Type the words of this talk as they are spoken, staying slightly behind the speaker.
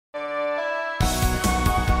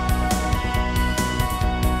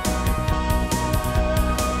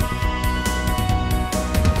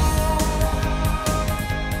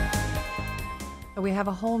We have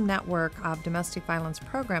a whole network of domestic violence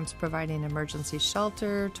programs providing emergency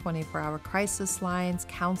shelter, 24-hour crisis lines,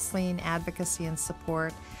 counseling, advocacy, and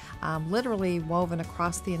support, literally woven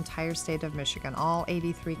across the entire state of Michigan. All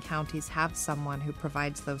 83 counties have someone who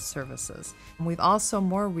provides those services. And we've also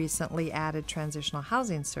more recently added transitional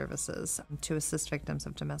housing services to assist victims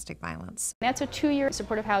of domestic violence. That's a 2-year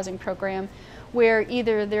supportive housing program where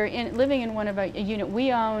either they're living in one of a unit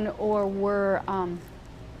we own, or we're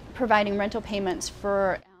providing rental payments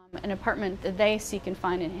for an apartment that they seek and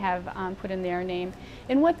find and have put in their name.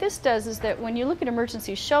 And what this does is that when you look at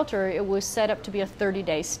emergency shelter, it was set up to be a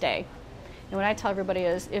 30-day stay. And what I tell everybody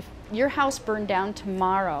is, if your house burned down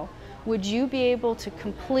tomorrow, would you be able to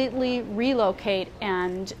completely relocate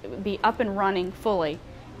and be up and running fully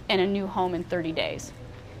in a new home in 30 days?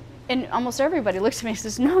 And almost everybody looks at me and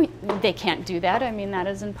says, no, they can't do that. I mean, that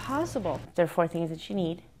is impossible. There are 4 things that you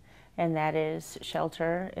need, and that is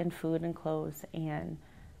shelter and food and clothes and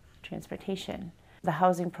transportation. The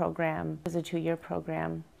housing program is a 2-year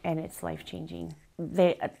program, and it's life-changing.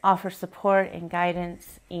 They offer support and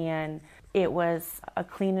guidance, and it was a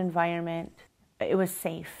clean environment. It was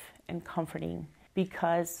safe and comforting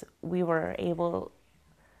because we were able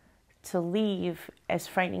to leave, as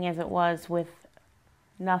frightening as it was, with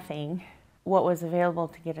nothing. What was available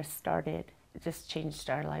to get us started, it just changed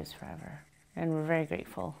our lives forever, and we're very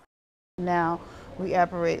grateful. Now we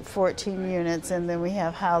operate 14 units, and then we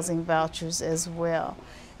have housing vouchers as well.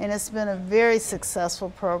 And it's been a very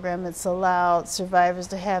successful program. It's allowed survivors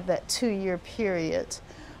to have that 2-year period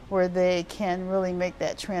where they can really make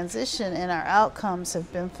that transition, and our outcomes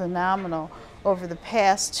have been phenomenal. Over the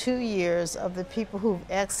past 2 years, of the people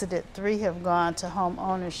who've exited, 3 have gone to home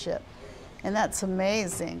ownership, and that's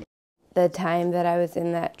amazing. The time that I was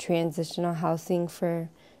in that transitional housing for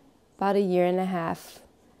about 1.5 years,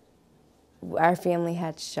 our family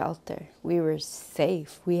had shelter. We were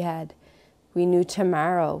safe. We knew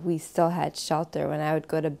tomorrow we still had shelter. When I would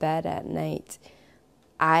go to bed at night,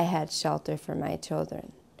 I had shelter for my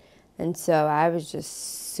children. And so I was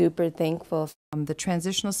just super thankful. The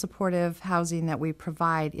transitional supportive housing that we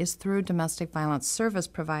provide is through domestic violence service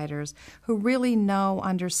providers who really know,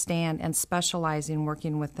 understand, and specialize in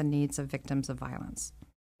working with the needs of victims of violence.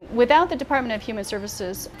 Without the Department of Human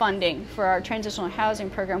Services funding for our transitional housing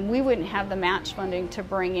program, we wouldn't have the match funding to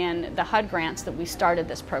bring in the HUD grants that we started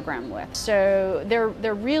this program with. So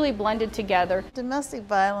they're really blended together. Domestic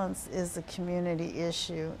violence is a community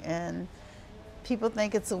issue, and people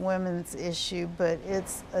think it's a women's issue, but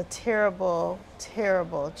it's a terrible,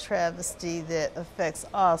 terrible travesty that affects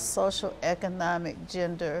all social, economic,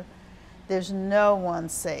 gender. There's no one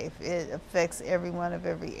safe. It affects everyone of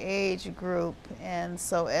every age group, and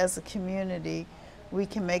so as a community we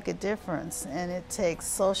can make a difference, and it takes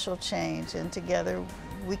social change, and together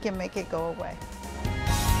we can make it go away.